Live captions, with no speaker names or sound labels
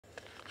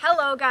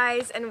Hello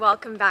guys and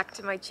welcome back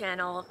to my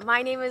channel.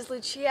 My name is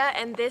Lucia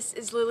and this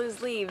is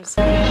Lulu's Leaves.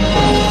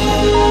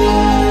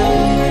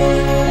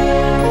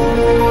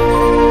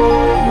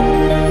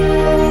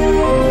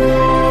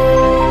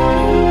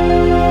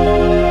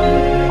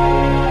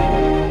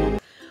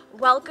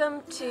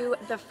 Welcome to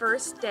the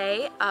first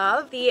day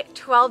of the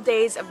 12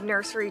 days of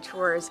nursery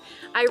tours.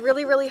 I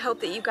really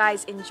hope that you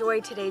guys enjoy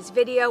today's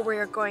video.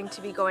 We're going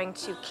to be going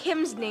to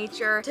Kim's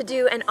Nature to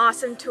do an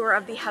awesome tour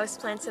of the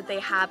houseplants that they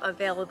have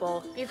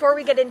available. Before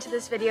we get into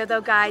this video though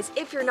guys,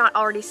 if you're not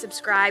already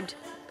subscribed,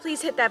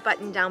 please hit that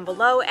button down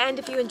below, and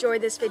if you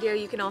enjoyed this video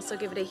you can also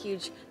give it a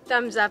huge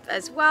thumbs up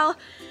as well.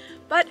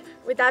 But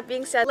with that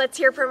being said, let's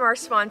hear from our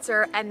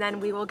sponsor and then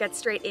we will get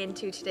straight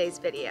into today's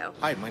video.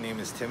 Hi, my name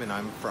is Tim and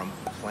I'm from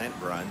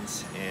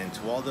PLANTRUNZ, and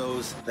to all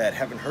those that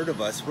haven't heard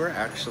of us, we're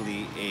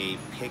actually a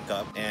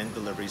pickup and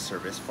delivery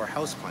service for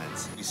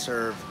houseplants. We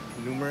serve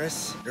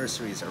numerous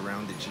nurseries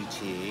around the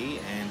GTA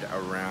and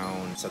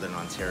around Southern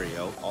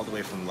Ontario, all the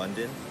way from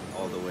London,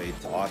 all the way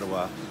to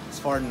Ottawa, as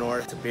far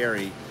north to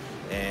Barrie,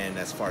 and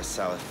as far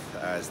south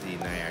as the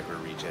Niagara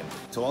region.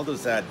 To all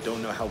those that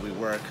don't know how we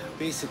work,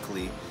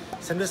 basically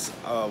send us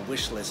a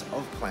wish list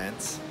of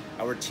plants.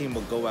 Our team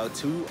will go out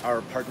to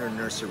our partner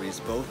nurseries,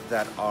 both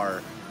that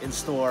are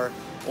in-store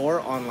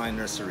or online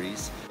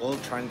nurseries. We'll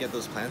try and get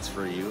those plants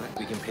for you.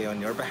 We can pay on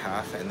your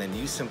behalf, and then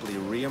you simply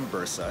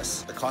reimburse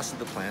us the cost of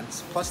the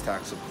plants, plus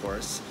tax of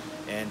course,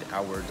 and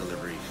our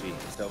delivery fee.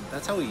 So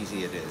that's how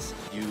easy it is.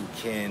 You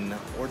can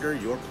order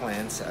your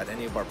plants at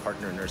any of our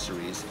partner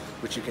nurseries,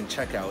 which you can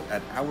check out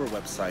at our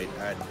website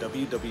at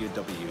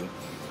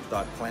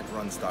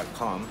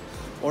www.plantrunz.com.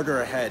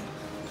 Order ahead,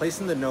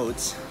 place in the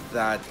notes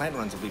that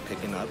PLANTRUNZ will be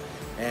picking up,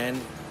 and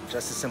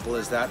just as simple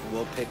as that,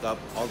 we'll pick up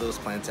all those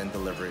plants and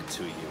deliver it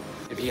to you.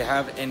 If you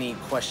have any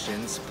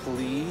questions,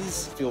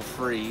 please feel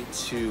free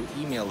to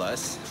email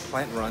us,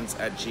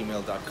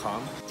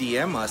 plantrunz@gmail.com.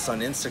 DM us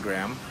on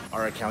Instagram.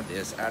 Our account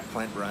is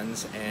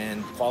 @plantrunz,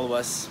 and follow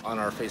us on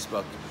our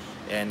Facebook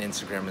and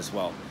Instagram as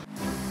well.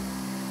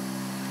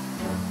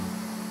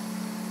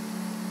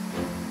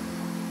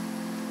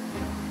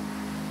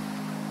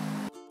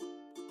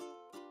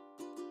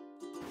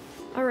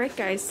 Alright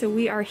guys, so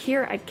we are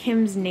here at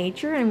Kim's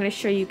Nature. I'm going to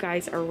show you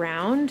guys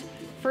around.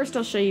 First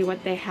I'll show you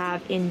what they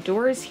have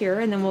indoors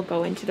here, and then we'll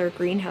go into their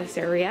greenhouse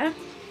area.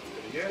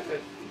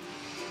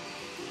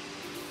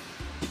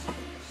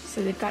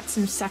 So they've got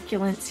some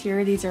succulents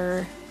here. These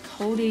are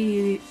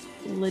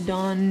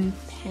cotyledon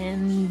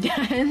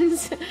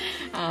pendens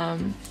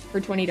for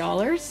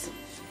 $20.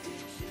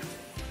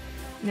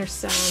 And there's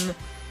some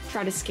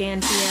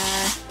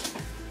Tradescantia,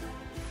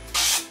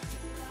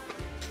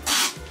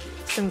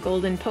 some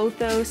golden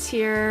pothos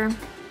here.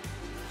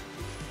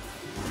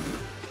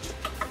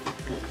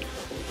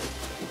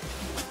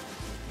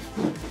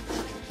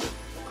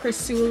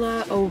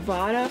 Chrysula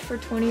ovata for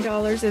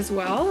 $20 as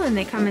well, and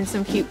they come in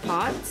some cute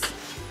pots.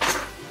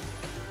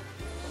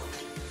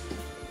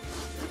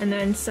 And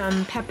then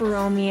some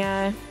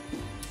peperomia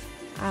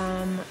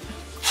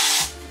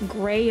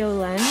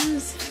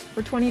graeolens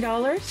for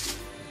 $20.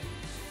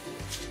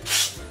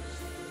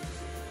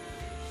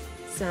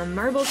 Some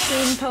marble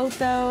queen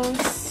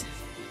pothos,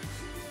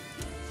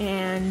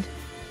 and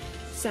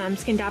some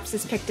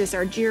Scindapsus pictus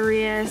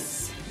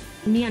argyrius,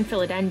 neon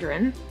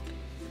philodendron,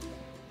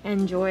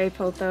 enjoy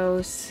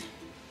pothos,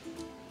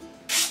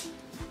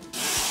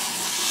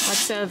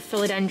 lots of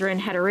philodendron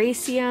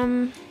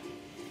heteroecium,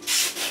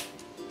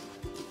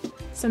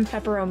 some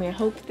peperomia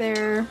hope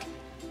there,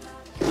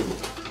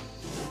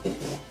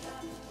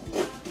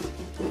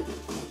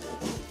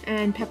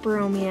 and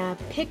peperomia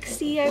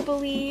pixie, I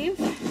believe,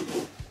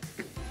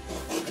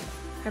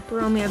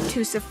 peperomia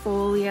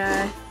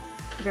obtusifolia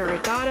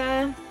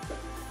variegata.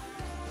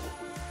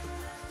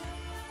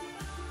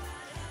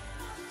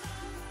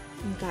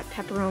 We've got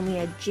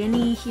peperomia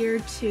Ginny here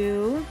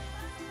too.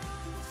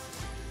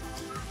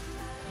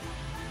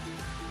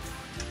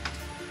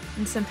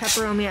 And some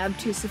peperomia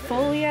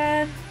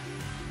obtusifolia.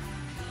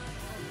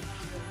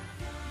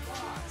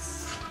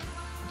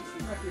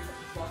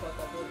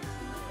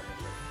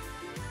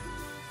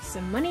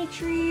 Some money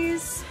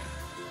trees.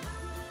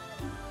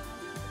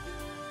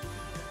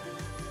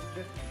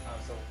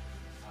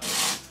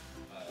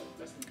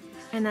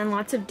 And then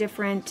lots of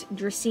different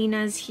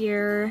dracaenas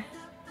here.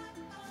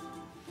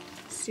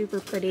 Super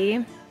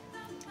pretty.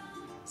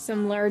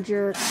 Some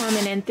larger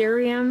common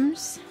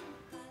anthuriums.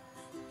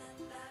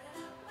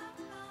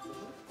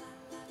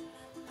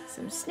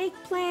 Some snake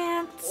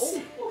plants.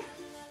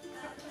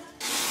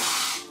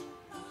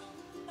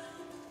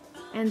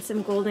 And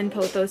some golden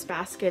pothos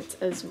baskets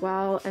as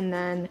well. And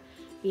then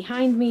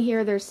behind me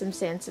here there's some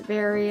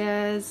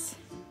sansevierias.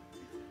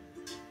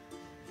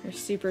 They're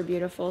super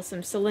beautiful.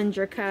 Some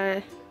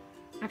cylindrica.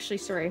 Actually,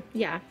 sorry,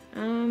 yeah.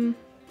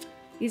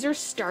 These are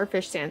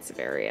starfish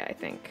sansevieria, I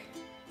think.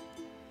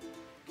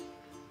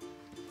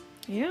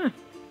 Yeah.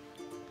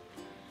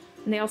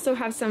 And they also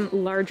have some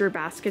larger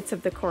baskets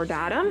of the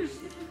cordatum,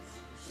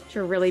 which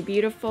are really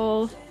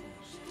beautiful.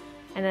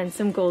 And then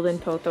some golden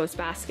pothos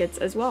baskets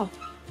as well.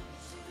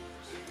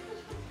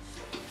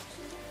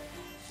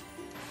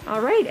 All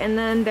right, and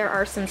then there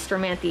are some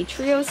Stromanthe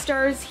Trio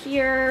Stars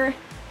here.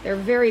 They're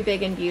very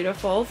big and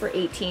beautiful for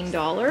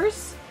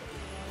 $18.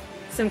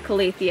 Some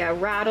Calathea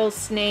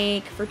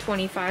Rattlesnake for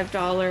 $25.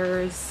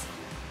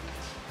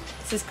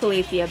 This is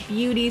Calathea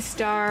Beauty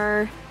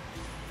Star,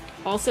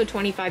 also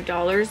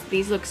 $25.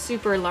 These look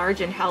super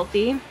large and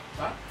healthy.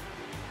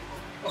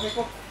 Okay,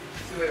 cool.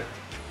 See you later.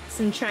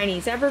 Some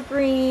Chinese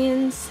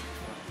evergreens.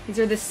 These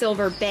are the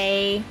Silver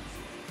Bay.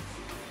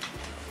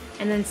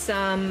 And then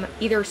some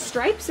either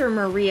Stripes or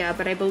Maria,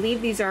 but I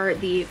believe these are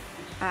the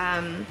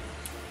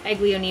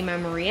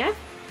Aglaonema Maria.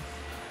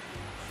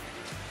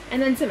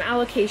 And then some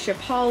Alocasia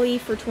Poly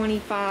for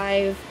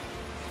 $25.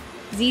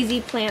 ZZ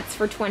Plants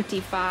for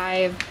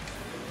 $25.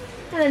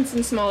 And then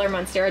some smaller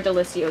Monstera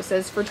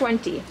Deliciosas for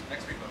 $20.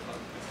 Next week,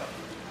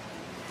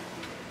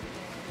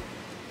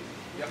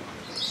 yep.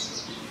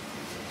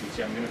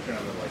 See, I'm going to turn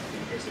on the light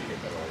in case you get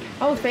that already.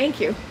 Oh, thank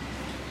you.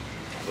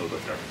 A little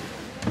bit dark.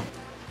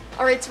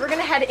 All right, so we're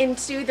gonna head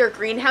into their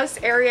greenhouse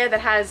area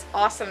that has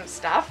awesome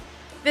stuff.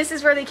 This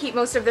is where they keep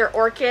most of their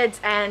orchids,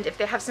 and if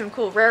they have some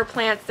cool rare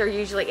plants, they're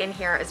usually in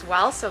here as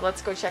well. So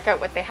let's go check out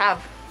what they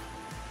have.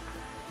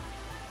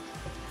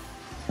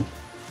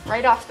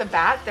 Right off the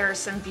bat, there's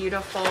some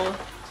beautiful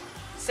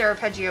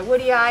Ceropegia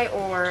woodii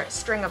or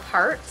String of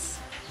Hearts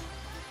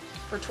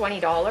for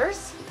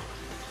 $20.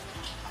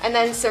 And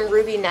then some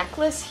ruby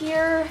necklace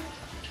here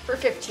for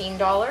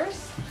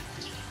 $15.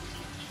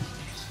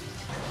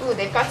 Ooh,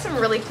 they've got some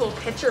really cool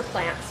pitcher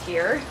plants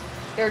here.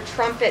 They're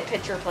trumpet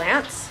pitcher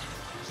plants.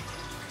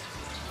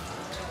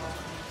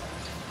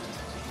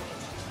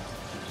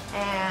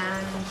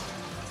 And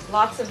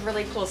lots of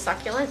really cool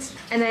succulents.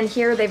 And then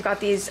here they've got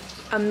these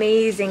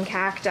amazing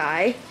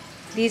cacti.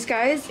 These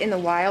guys in the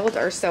wild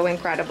are so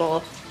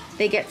incredible.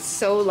 They get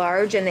so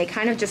large and they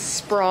kind of just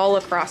sprawl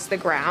across the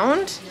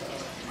ground.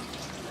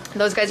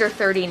 Those guys are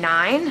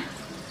 $39.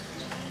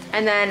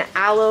 And then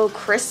Aloe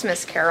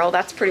Christmas Carol,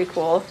 that's pretty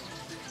cool.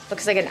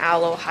 Looks like an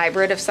aloe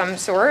hybrid of some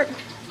sort.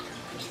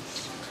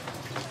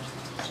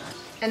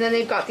 And then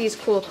they've got these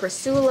cool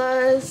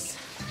chryssulas.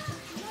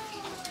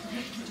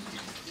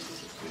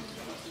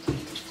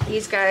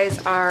 These guys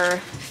are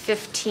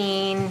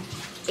 $15,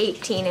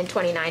 $18, and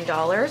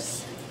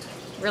 $29.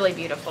 Really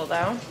beautiful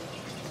though.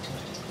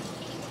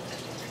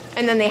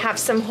 And then they have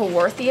some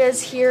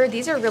Haworthias here.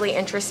 These are really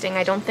interesting.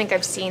 I don't think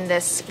I've seen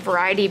this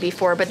variety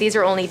before, but these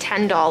are only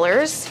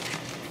 $10.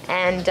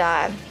 And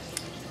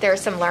there are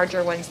some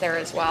larger ones there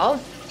as well.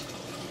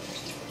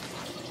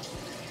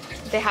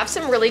 They have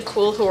some really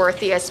cool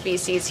Haworthia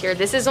species here.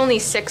 This is only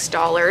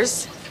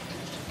 $6.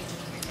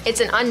 It's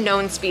an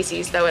unknown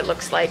species though, it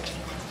looks like.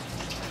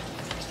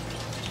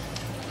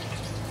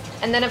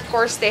 And then of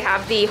course they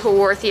have the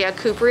Haworthia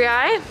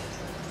Cuprii.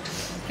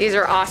 These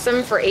are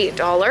awesome for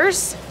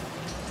 $8.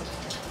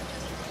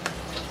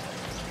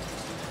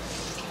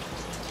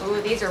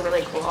 Ooh, these are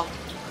really cool.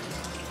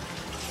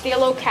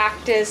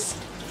 Thelocactus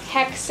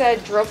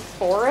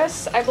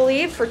Hexadrophorus, I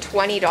believe, for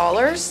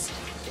 $20.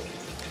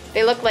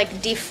 They look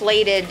like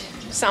deflated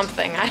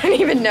something. I don't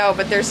even know,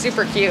 but they're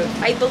super cute.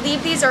 I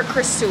believe these are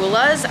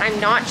chryssulas. I'm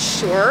not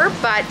sure,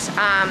 but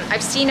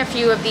I've seen a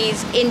few of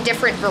these in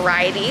different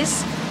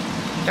varieties.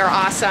 They're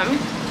awesome.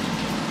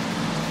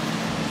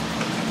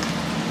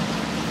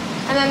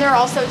 And then there are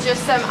also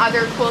just some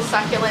other cool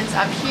succulents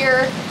up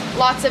here.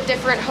 Lots of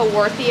different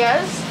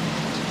Haworthias.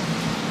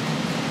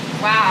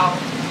 Wow.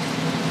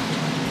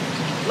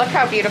 Look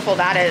how beautiful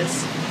that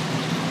is.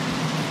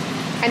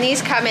 And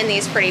these come in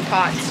these pretty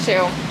pots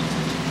too.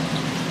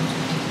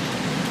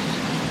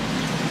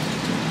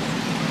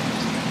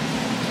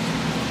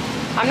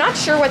 I'm not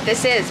sure what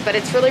this is, but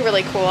it's really,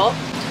 really cool.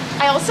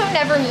 I also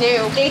never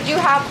knew, they do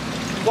have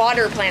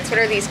water plants. What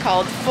are these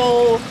called?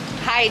 Full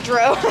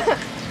hydro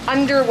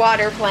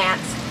underwater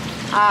plants,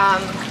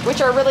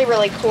 which are really,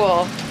 really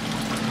cool.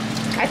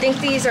 I think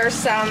these are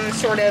some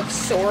sort of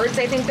swords,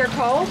 I think they're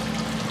called.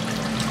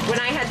 When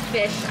I had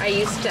fish, I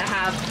used to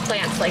have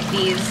plants like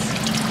these.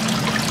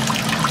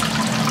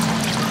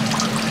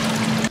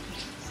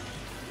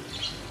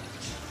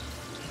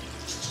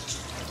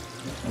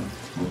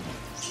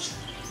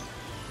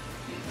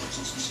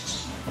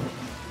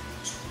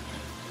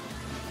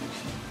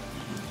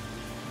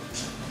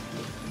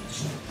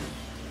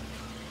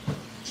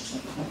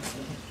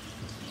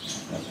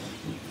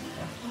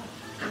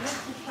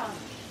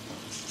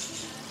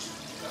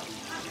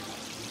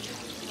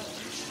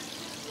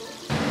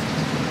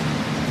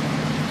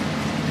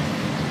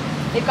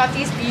 They've got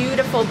these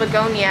beautiful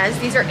begonias.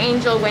 These are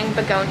angel wing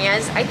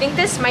begonias. I think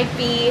this might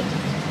be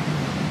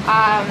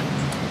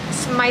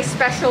my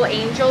special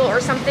angel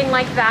or something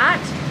like that,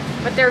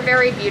 but they're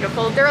very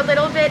beautiful. They're a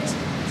little bit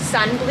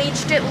sun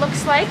bleached, it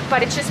looks like,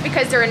 but it's just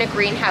because they're in a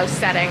greenhouse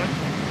setting.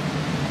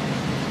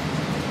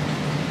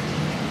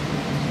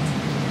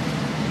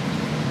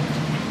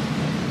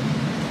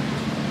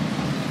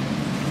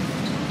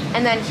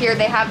 And then here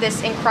they have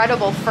this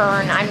incredible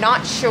fern. I'm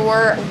not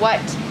sure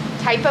what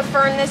type of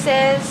fern this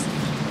is.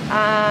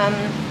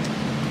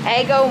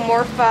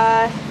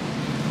 Agomorpha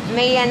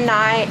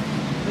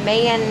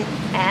Mayan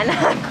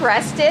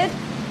crested.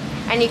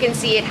 And you can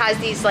see it has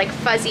these like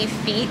fuzzy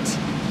feet.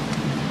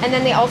 And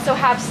then they also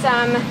have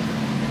some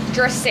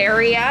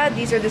Drosera.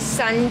 These are the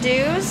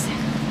sundews.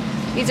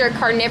 These are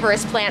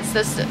carnivorous plants,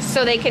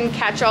 so they can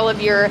catch all of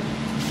your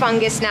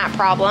fungus gnat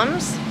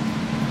problems.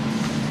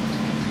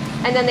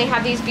 And then they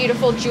have these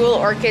beautiful jewel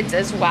orchids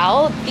as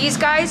well. These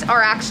guys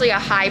are actually a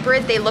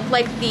hybrid. They look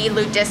like the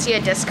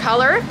Ludicea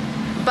discolor,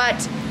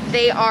 but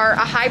they are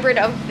a hybrid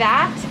of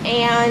that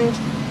and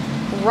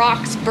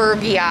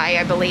Roxburghii,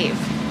 I believe.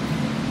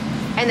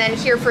 And then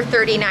here for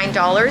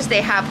 $39,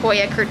 they have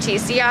Hoya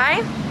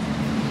curtisii.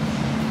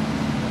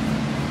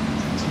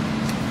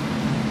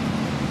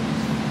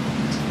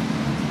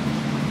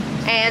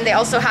 And they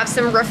also have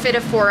some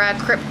Rhaphidophora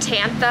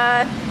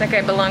cryptantha. That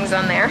guy belongs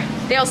on there.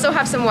 They also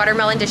have some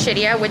watermelon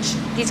dischidia, which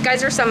these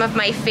guys are some of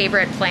my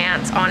favorite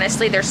plants.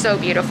 Honestly, they're so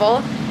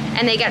beautiful.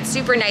 And they get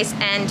super nice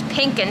and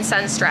pink and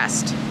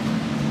sun-stressed.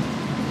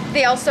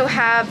 They also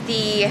have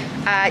the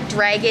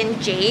dragon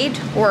jade,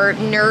 or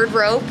nerd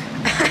rope,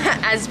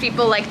 as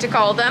people like to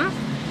call them.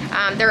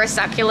 They're a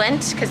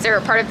succulent because they're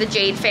a part of the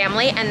jade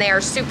family, and they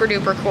are super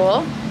duper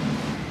cool.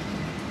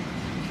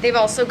 They've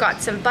also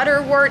got some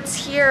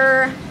butterworts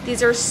here.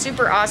 These are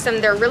super awesome.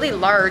 They're really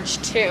large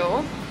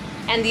too.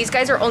 And these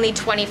guys are only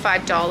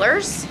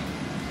 $25.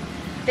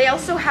 They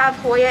also have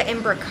Hoya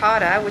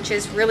imbricata, which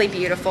is really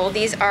beautiful.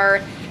 These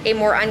are a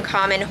more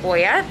uncommon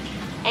Hoya,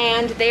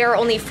 and they are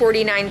only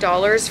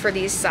 $49 for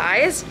these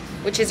size,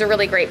 which is a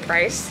really great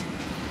price.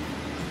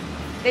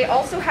 They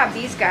also have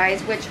these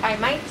guys, which I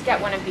might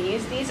get one of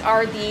these. These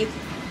are the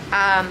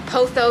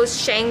Pothos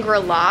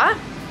Shangri-La.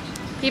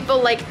 People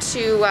like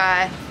to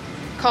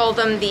call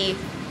them the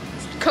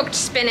cooked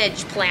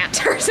spinach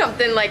plant or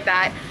something like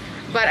that,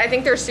 but I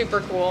think they're super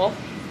cool.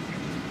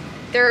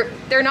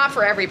 They're not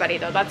for everybody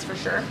though, that's for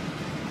sure.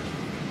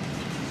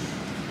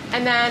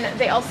 And then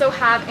they also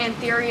have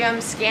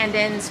Anthurium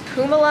scandens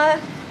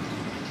pumila.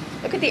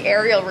 Look at the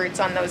aerial roots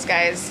on those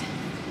guys.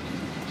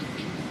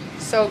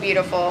 So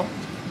beautiful.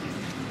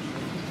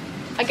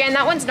 Again,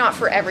 that one's not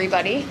for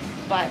everybody,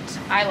 but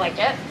I like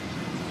it.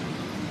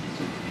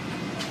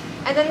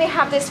 And then they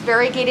have this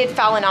variegated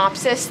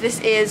Phalaenopsis. This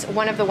is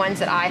one of the ones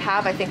that I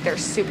have. I think they're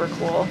super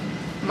cool.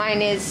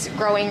 Mine is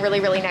growing really,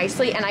 really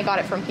nicely, and I got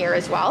it from here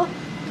as well.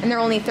 And they're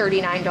only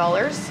 $39.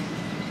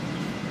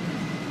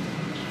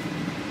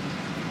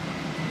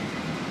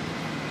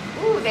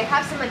 Ooh, they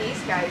have some of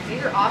these guys.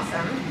 These are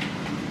awesome.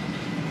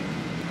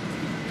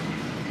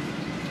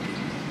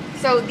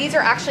 So these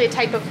are actually a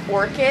type of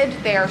orchid.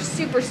 They are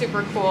super,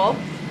 super cool.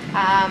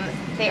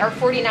 They are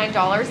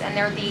 $49, and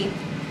they're the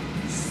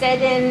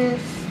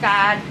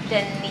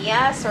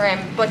Sedinfadenia, sorry,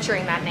 I'm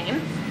butchering that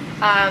name,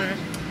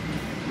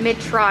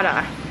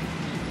 Mitrata.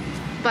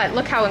 But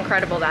look how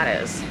incredible that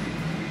is.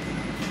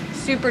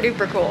 Super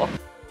duper cool.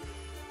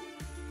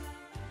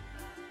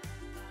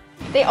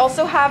 They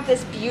also have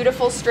this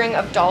beautiful string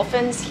of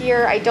dolphins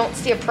here. I don't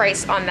see a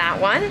price on that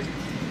one.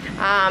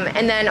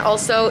 And then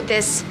also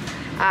this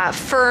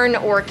fern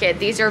orchid.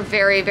 These are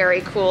very,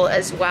 very cool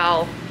as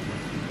well.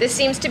 This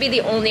seems to be the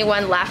only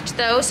one left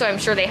though, so I'm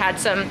sure they had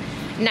some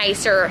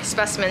nicer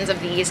specimens of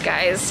these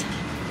guys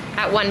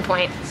at one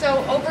point.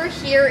 So over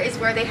here is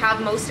where they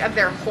have most of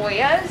their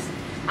Hoyas.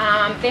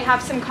 They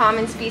have some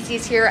common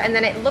species here, and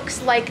then it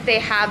looks like they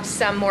have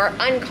some more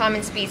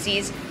uncommon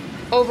species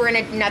over in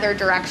another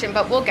direction,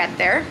 but we'll get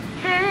there.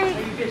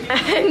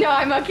 Hey. No,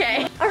 I'm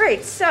okay. All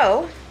right,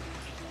 so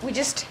we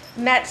just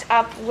met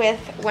up with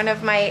one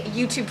of my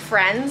YouTube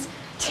friends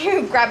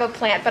to grab a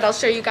plant, but I'll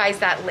show you guys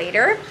that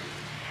later.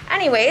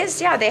 Anyways,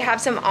 yeah, they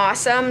have some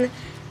awesome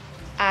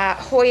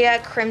Hoya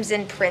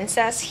Crimson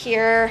Princess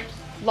here.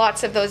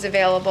 Lots of those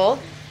available.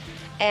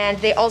 And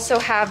they also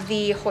have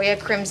the Hoya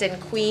Crimson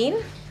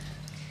Queen.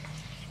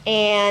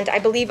 And I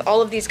believe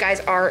all of these guys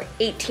are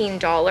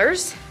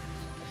 $18.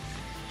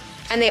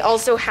 And they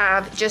also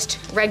have just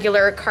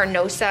regular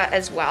Carnosa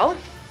as well.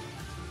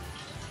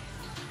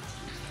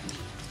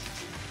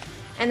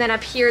 And then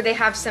up here they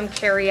have some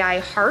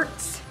Carrii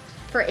hearts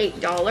for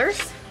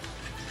 $8.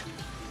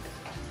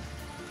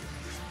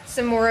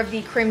 Some more of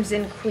the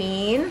Crimson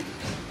Queen.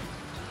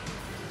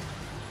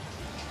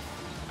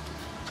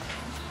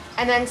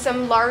 And then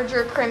some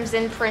larger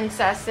Crimson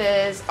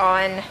Princesses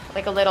on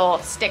like a little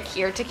stick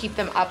here to keep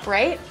them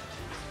upright.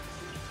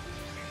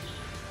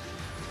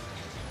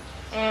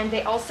 And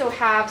they also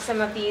have some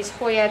of these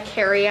Hoya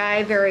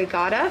Carrii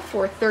variegata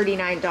for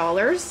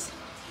 $39.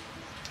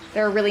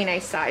 They're a really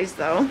nice size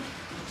though.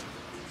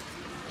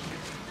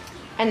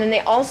 And then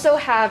they also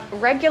have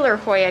regular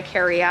Hoya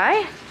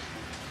Carrii.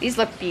 These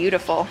look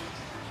beautiful.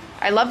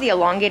 I love the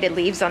elongated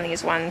leaves on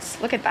these ones.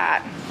 Look at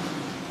that.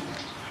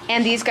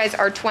 And these guys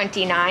are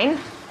 $29.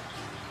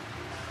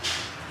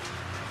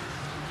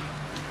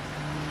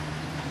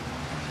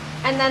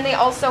 And then they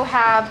also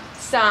have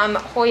some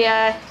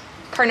Hoya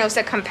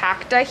Carnosa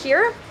compacta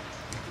here.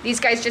 These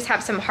guys just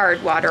have some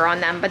hard water on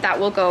them, but that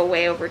will go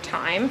away over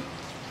time.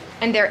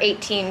 And they're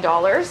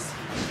 $18.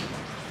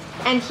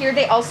 And here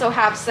they also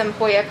have some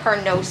Hoya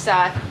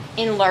Carnosa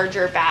in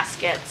larger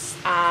baskets.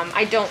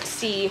 I don't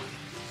see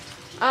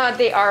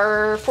They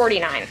are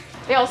 $49.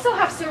 They also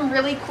have some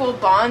really cool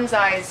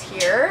bonsais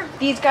here.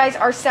 These guys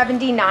are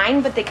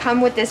 $79, but they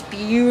come with this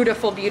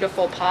beautiful,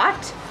 beautiful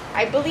pot.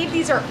 I believe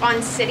these are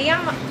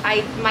Oncidium.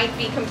 I might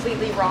be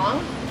completely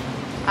wrong,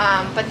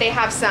 but they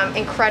have some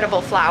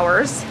incredible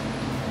flowers.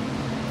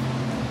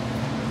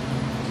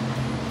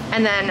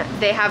 And then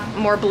they have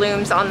more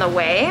blooms on the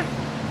way.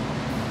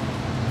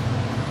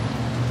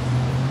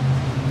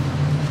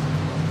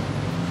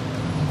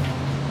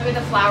 Look at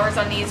the flowers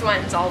on these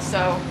ones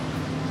also.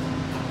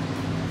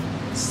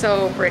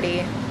 So pretty.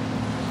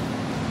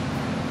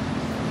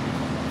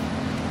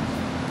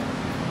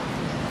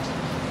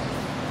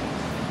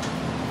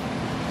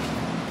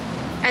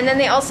 And then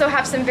they also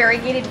have some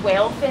variegated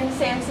whale fin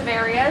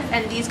sansevierias,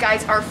 and these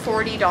guys are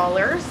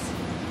 $40.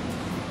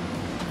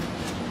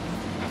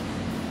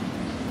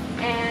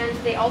 And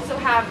they also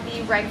have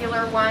the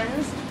regular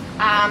ones.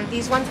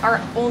 These ones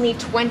are only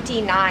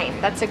 $29.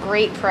 That's a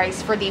great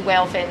price for the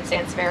whale fin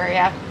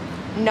sansevieria,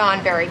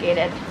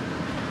 non-variegated.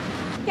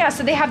 Yeah,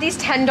 so they have these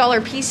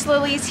 $10 peace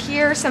lilies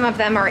here. Some of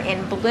them are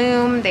in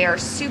bloom. They are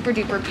super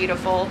duper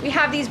beautiful. We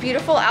have these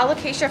beautiful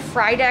Alocasia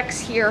Fridex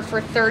here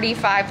for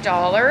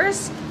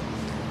 $35.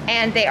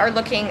 And they are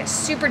looking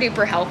super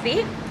duper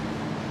healthy.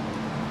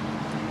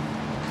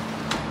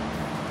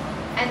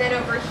 And then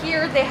over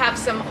here, they have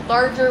some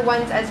larger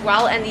ones as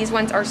well, and these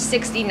ones are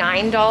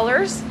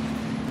 $69.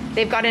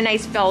 They've got a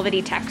nice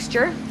velvety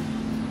texture.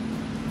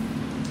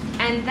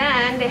 And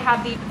then they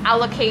have the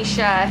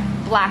Alocasia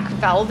Black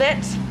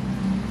Velvet.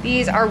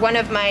 These are one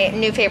of my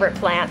new favorite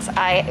plants.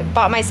 I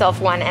bought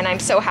myself one, and I'm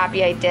so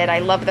happy I did. I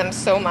love them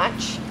so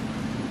much.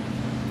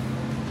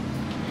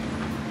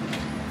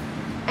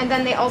 And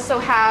then they also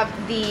have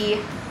the,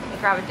 let me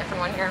grab a different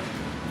one here.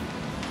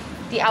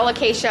 The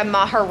Alocasia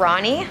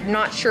Maharani. I'm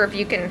not sure if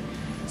you can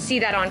see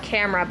that on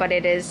camera, but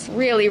it is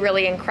really,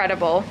 really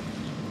incredible.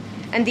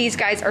 And these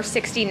guys are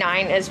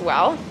 $69 as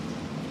well.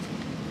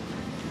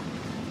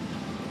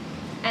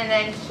 And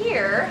then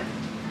here,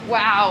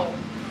 wow,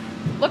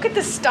 look at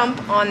the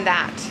stump on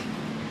that.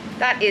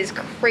 That is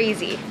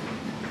crazy.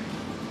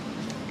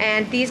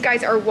 And these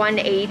guys are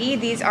 $180.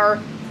 These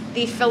are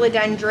the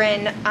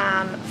Philodendron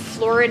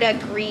Florida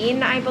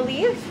Green, I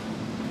believe.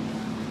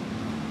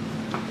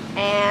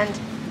 And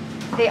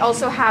they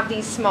also have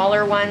these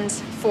smaller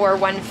ones for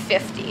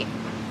 $150.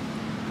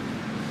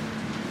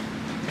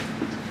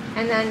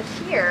 And then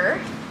here,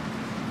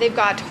 they've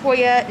got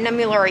Hoya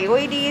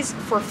Nemularioides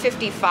for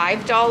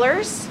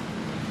 $55.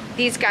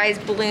 These guys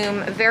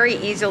bloom very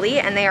easily,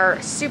 and they are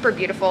super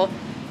beautiful.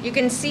 You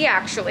can see,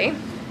 actually,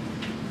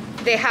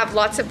 they have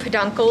lots of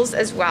peduncles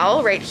as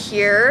well, right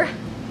here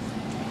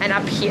and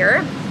up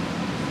here.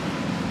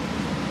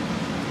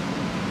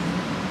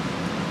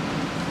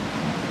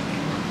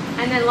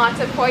 And then lots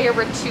of Hoya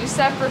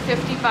retusa for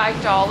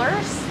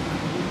 $55.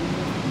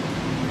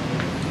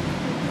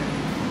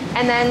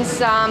 And then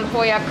some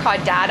Hoya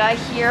caudata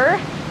here.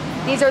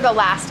 These are the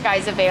last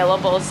guys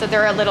available, so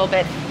they're a little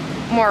bit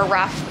more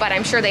rough, but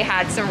I'm sure they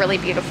had some really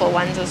beautiful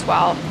ones as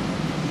well.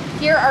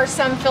 Here are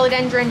some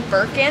Philodendron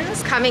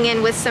Birkins coming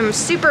in with some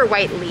super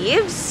white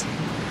leaves.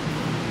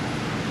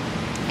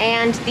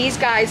 And these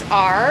guys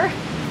are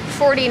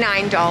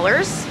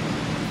 $49.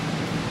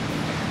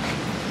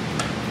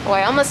 Oh,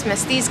 I almost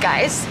missed these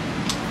guys.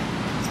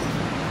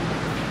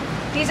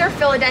 These are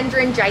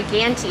Philodendron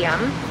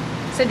Giganteum.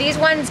 So these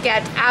ones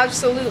get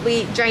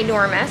absolutely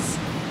ginormous.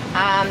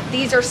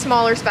 These are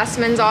smaller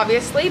specimens,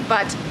 obviously,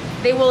 but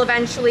they will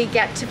eventually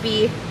get to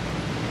be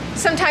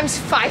sometimes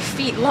 5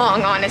 feet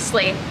long,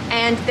 honestly.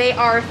 And they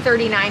are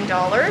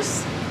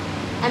 $39.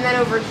 And then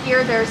over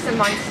here, there's some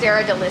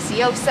Monstera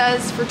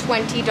deliciosas for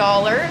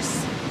 $20.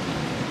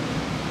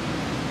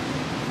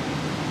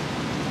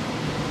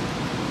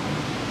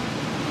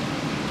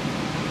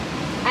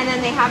 And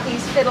then they have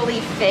these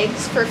fiddly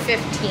figs for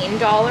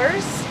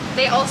 $15.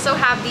 They also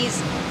have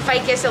these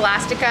Ficus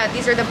elastica.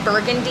 These are the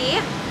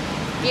burgundy.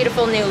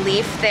 Beautiful new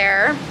leaf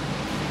there.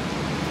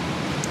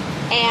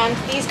 And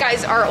these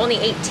guys are only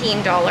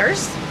 $18.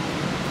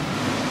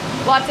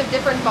 Lots of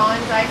different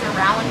bonsais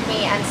around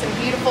me and some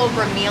beautiful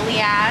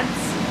bromeliads.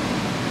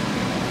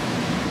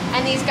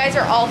 And these guys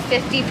are all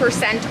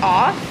 50%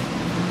 off.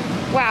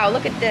 Wow,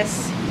 look at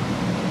this.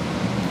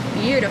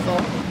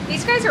 Beautiful.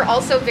 These guys are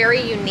also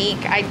very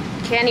unique. I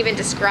can't even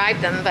describe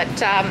them, but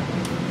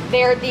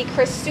they're the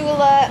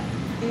Chrysula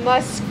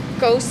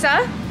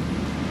muscosa.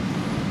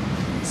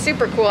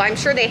 Super cool. I'm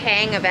sure they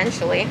hang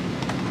eventually.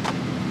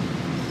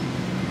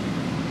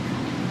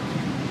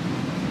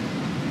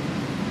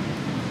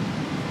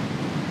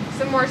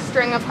 Some more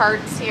string of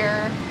hearts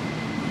here.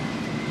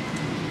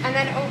 And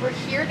then over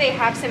here they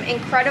have some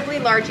incredibly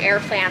large air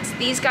plants.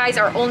 These guys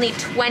are only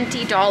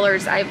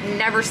 $20. I've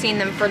never seen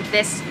them for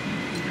this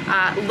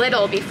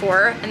little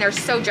before, and they're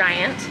so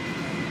giant.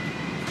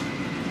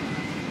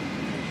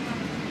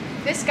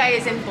 This guy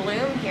is in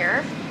bloom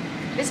here.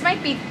 This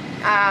might be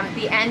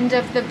the end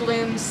of the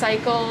bloom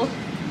cycle,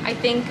 I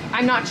think.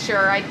 I'm not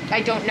sure.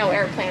 I don't know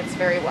air plants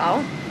very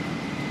well.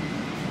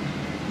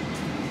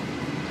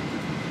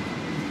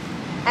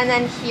 And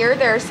then here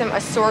there are some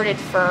assorted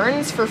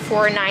ferns for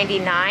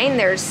 $4.99.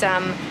 There's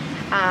some,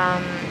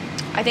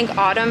 I think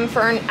autumn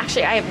fern.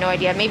 Actually, I have no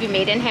idea. Maybe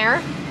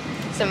maidenhair.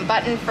 Some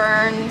button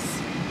ferns,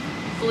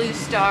 blue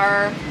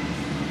star.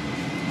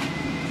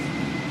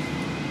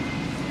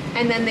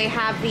 And then they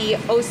have the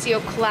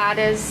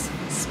Oceocladus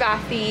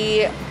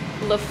spathiflora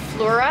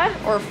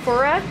or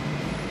fura.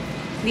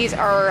 These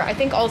are, I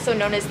think, also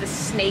known as the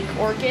snake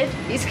orchid.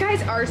 These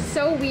guys are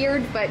so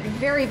weird, but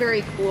very,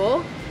 very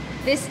cool.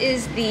 This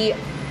is the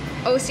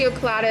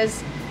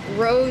Oceocladus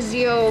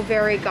roseo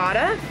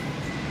variegata.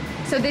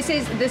 So this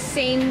is the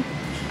same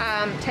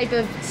type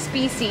of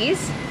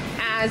species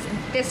as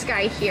this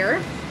guy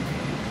here,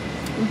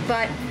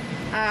 but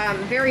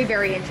very,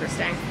 very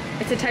interesting.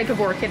 It's a type of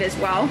orchid as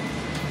well.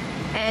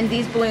 And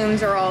these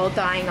blooms are all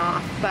dying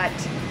off, but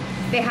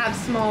they have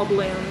small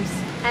blooms.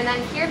 And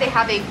then here they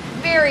have a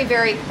very,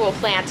 very cool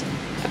plant.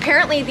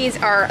 Apparently these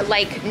are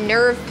like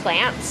nerve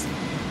plants.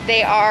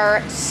 They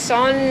are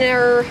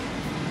Sonorilla.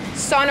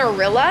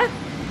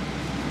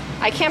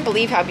 I can't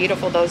believe how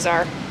beautiful those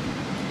are.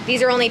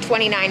 These are only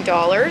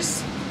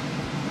 $29.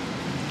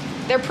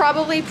 They're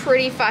probably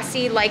pretty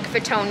fussy like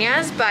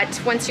Phoetonias,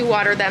 but once you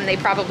water them, they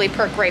probably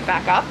perk right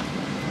back up.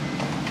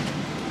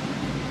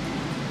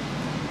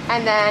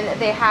 And then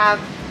they have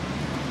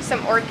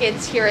some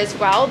orchids here as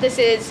well. This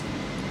is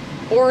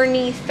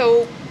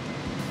Ornithophora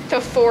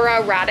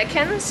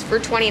radicans for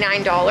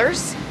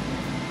 $29.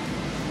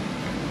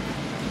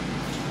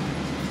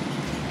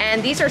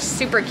 And these are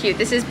super cute.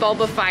 This is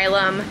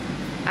Bulbophyllum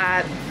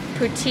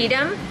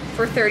putidum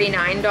for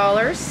 $39.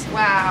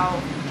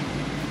 Wow.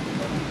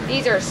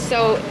 These are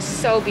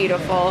so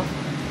beautiful.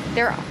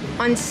 They're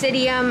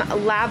Oncidium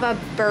lava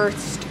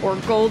burst or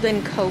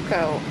golden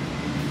cocoa.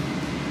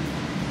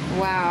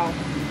 Wow.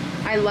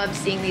 I love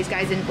seeing these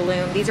guys in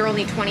bloom. These are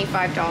only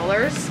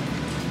 $25.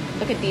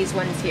 Look at these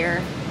ones here.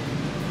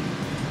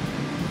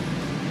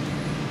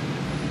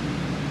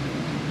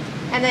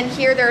 And then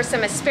here there are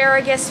some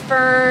asparagus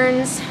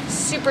ferns.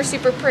 Super,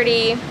 super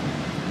pretty.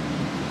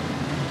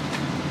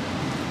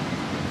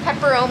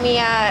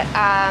 Peperomia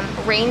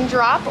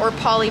raindrop or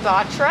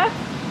polybotra.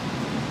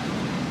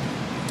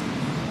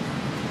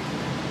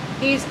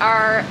 These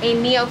are a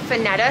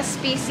Neophaneta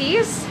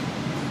species,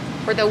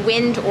 or the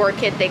wind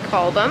orchid they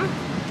call them.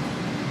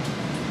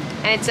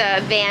 And it's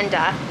a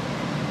Vanda.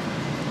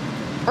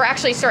 Or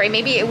actually, sorry,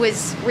 maybe it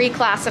was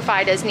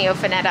reclassified as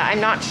Neophaneta, I'm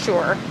not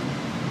sure.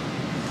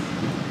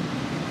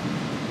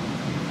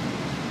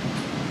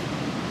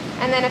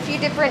 And then a few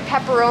different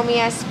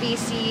Peperomia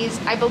species.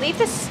 I believe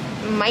this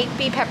might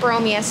be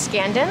Peperomia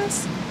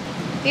scandens.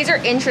 These are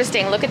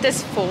interesting. Look at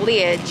this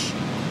foliage.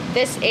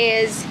 This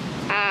is,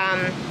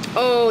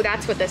 oh,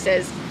 that's what this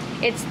is.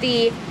 It's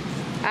the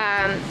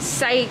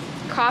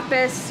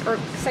Psychopsis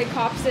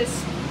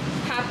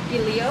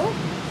papilio.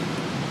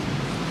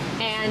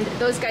 And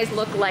those guys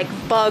look like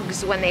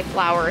bugs when they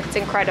flower. It's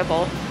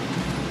incredible.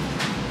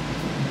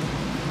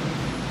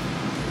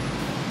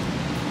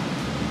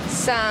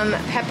 Some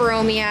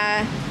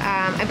Peperomia,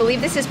 I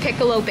believe this is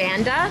Piccolo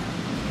Banda.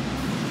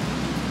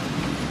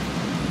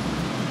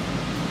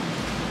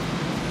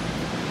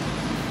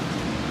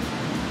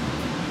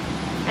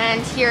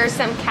 And here's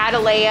some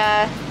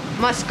Cattleya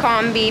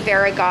Muscombe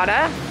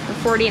variegata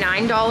for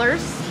 $49.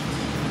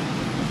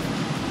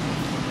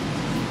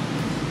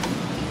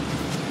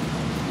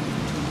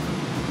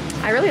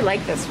 I really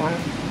like this one.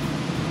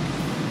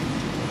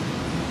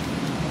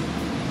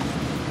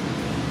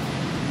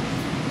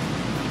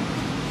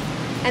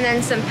 And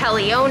then some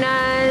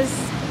Pelionas.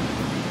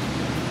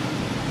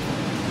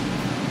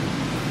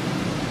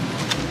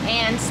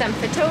 And some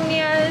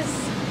Phoetonias.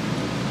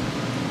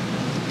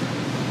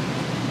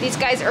 These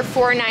guys are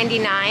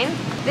 $4.99.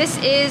 This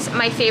is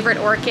my favorite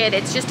orchid.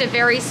 It's just a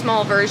very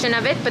small version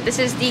of it, but this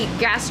is the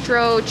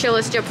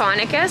Gastrochilus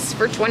japonicus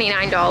for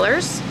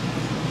 $29.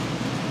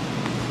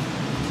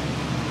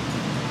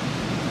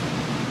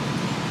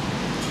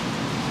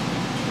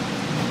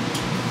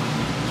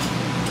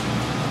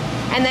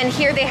 And then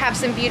here they have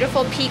some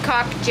beautiful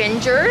peacock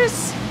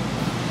gingers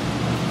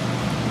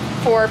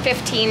for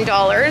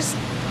 $15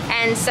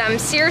 and some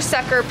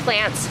seersucker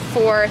plants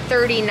for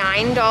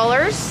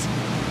 $39.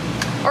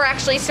 Or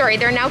actually, sorry,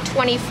 they're now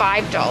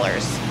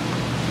 $25.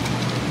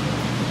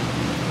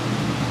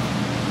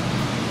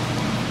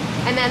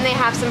 And then they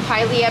have some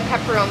Pilea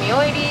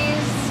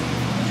peperomioides,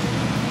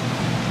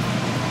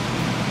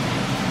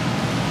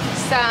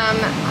 some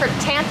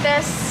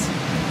Cryptanthus,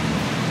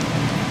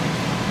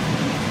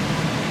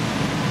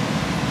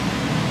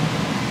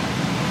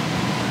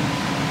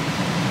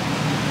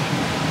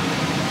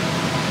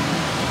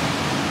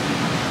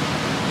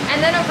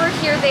 and then over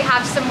here they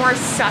have some more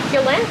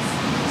succulents.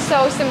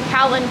 So some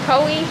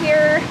Kalanchoe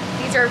here.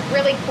 These are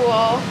really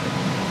cool.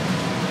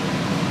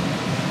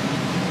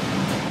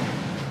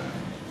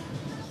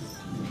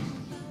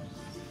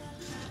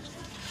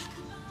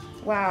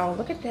 Wow,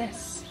 look at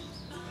this.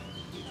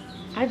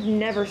 I've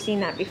never seen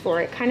that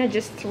before. It kind of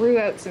just threw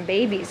out some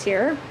babies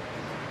here.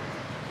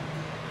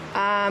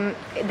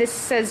 This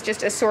says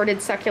just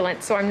assorted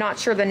succulent, so I'm not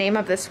sure the name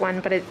of this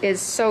one, but it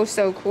is so,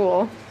 so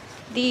cool.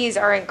 These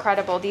are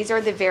incredible. These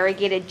are the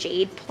variegated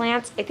jade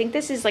plants. I think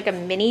this is like a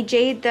mini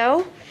jade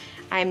though.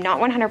 I'm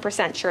not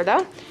 100% sure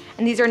though.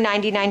 And these are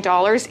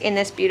 $99 in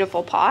this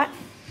beautiful pot.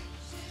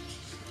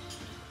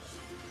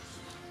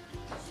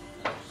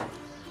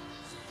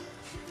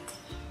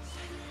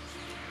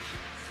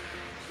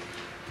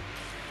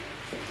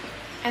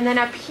 And then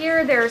up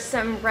here, there's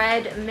some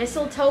red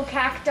mistletoe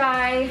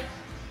cacti.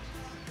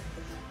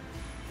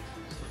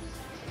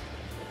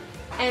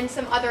 And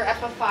some other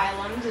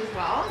epiphyllums as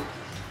well.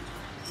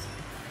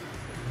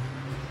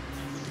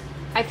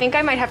 I think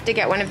I might have to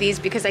get one of these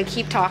because I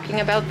keep talking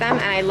about them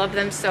and I love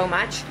them so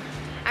much.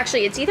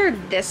 Actually, it's either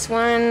this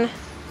one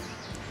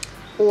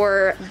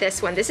or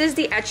this one. This is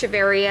the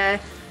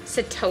Echeveria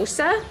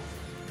setosa.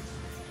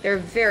 They're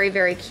very,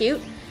 very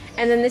cute.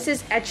 And then this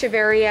is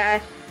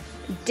Echeveria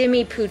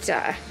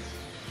dimiputa.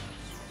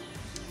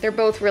 They're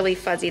both really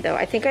fuzzy though.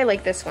 I think I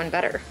like this one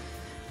better.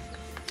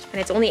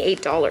 And it's only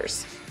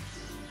 $8.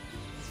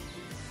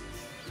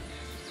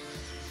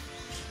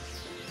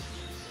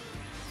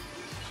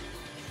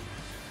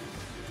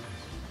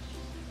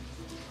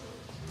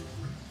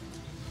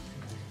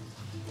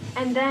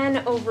 And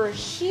then over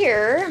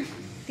here,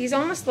 these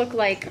almost look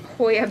like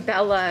Hoya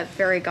Bella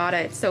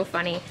variegata. It's so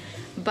funny.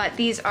 But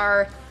these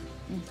are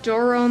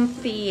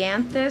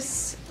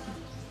Doromanthanthus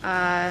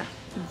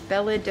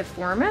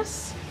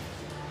bellidiformis,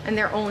 and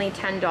they're only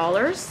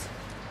 $10.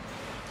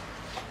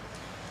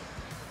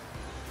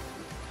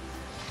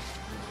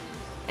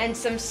 And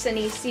some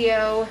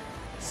Senecio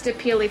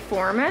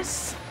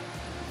stapeliformis.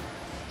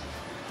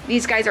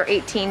 These guys are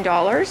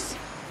 $18.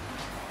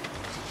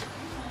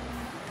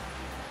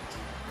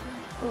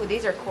 Ooh,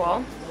 these are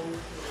cool.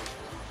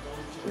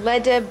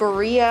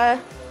 Ledeberia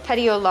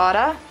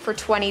petiolata for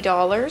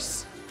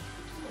 $20.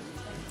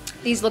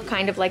 These look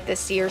kind of like the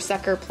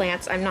seersucker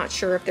plants. I'm not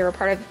sure if they're a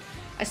part of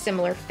a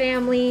similar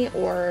family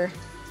or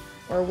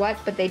what,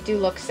 but they do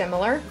look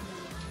similar.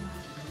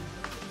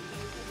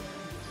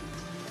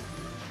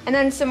 And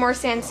then some more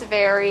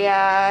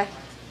Sansevieria,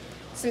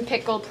 some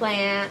pickle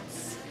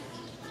plants,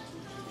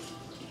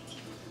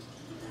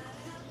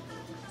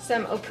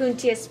 some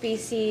Opuntia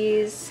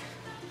species.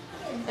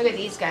 Look at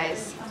these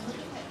guys.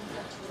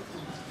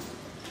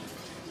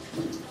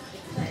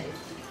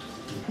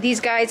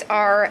 These guys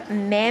are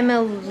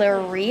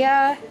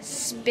Mammillaria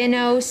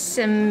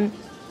spinosissima,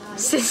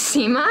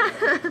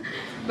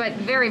 but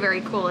very,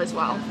 very cool as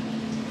well.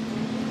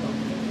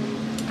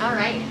 All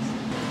right.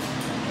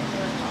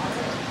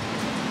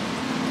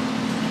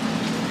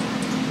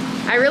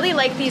 I really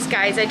like these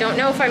guys. I don't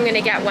know if I'm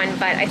gonna get one,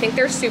 but I think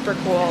they're super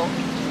cool.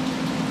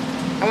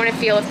 I wanna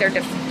feel if they're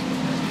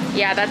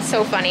yeah, that's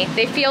so funny.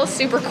 They feel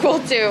super cool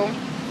too.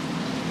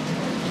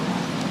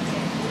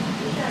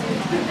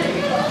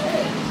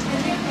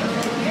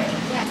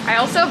 I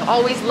also have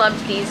always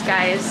loved these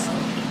guys.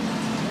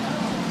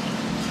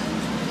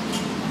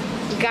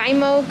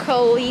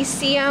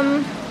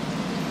 Gymocolicium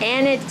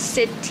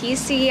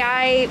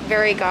aniceticii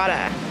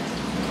variegata.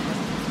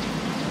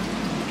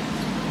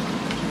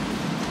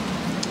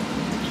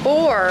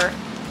 Or,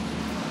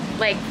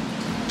 like,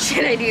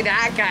 should I do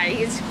that guy?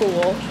 He's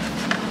cool.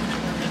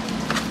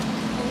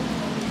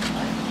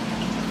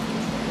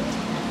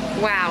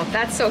 Wow,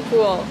 that's so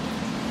cool.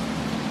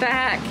 The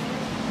heck?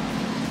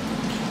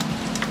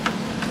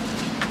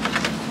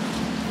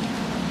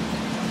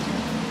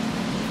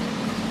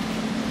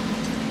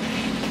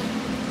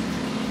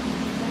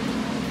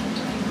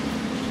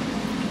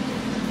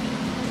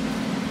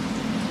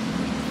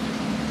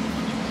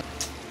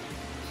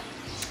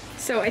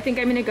 So I think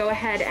I'm gonna go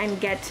ahead and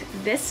get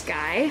this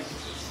guy.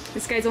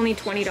 This guy's only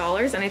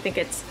 $20 and I think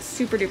it's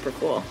super duper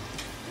cool.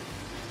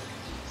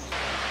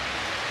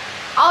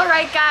 All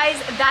right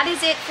guys, that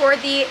is it for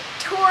the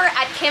tour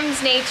at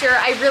Kim's Nature.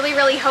 I really,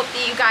 really hope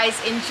that you guys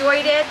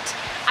enjoyed it.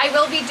 I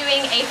will be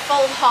doing a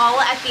full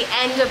haul at the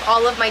end of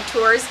all of my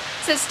tours,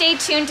 so stay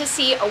tuned to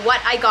see what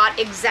I got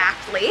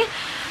exactly.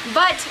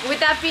 But with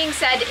that being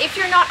said, if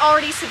you're not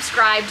already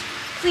subscribed,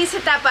 please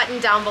hit that button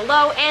down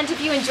below, and if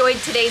you enjoyed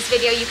today's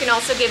video, you can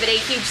also give it a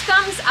huge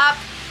thumbs up.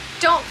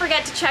 Don't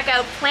forget to check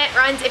out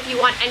Plantrunz if you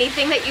want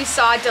anything that you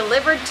saw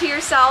delivered to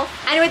yourself.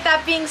 And with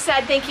that being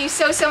said, thank you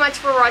so, so much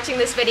for watching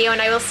this video,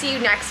 and I will see you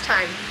next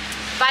time.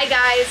 Bye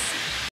guys.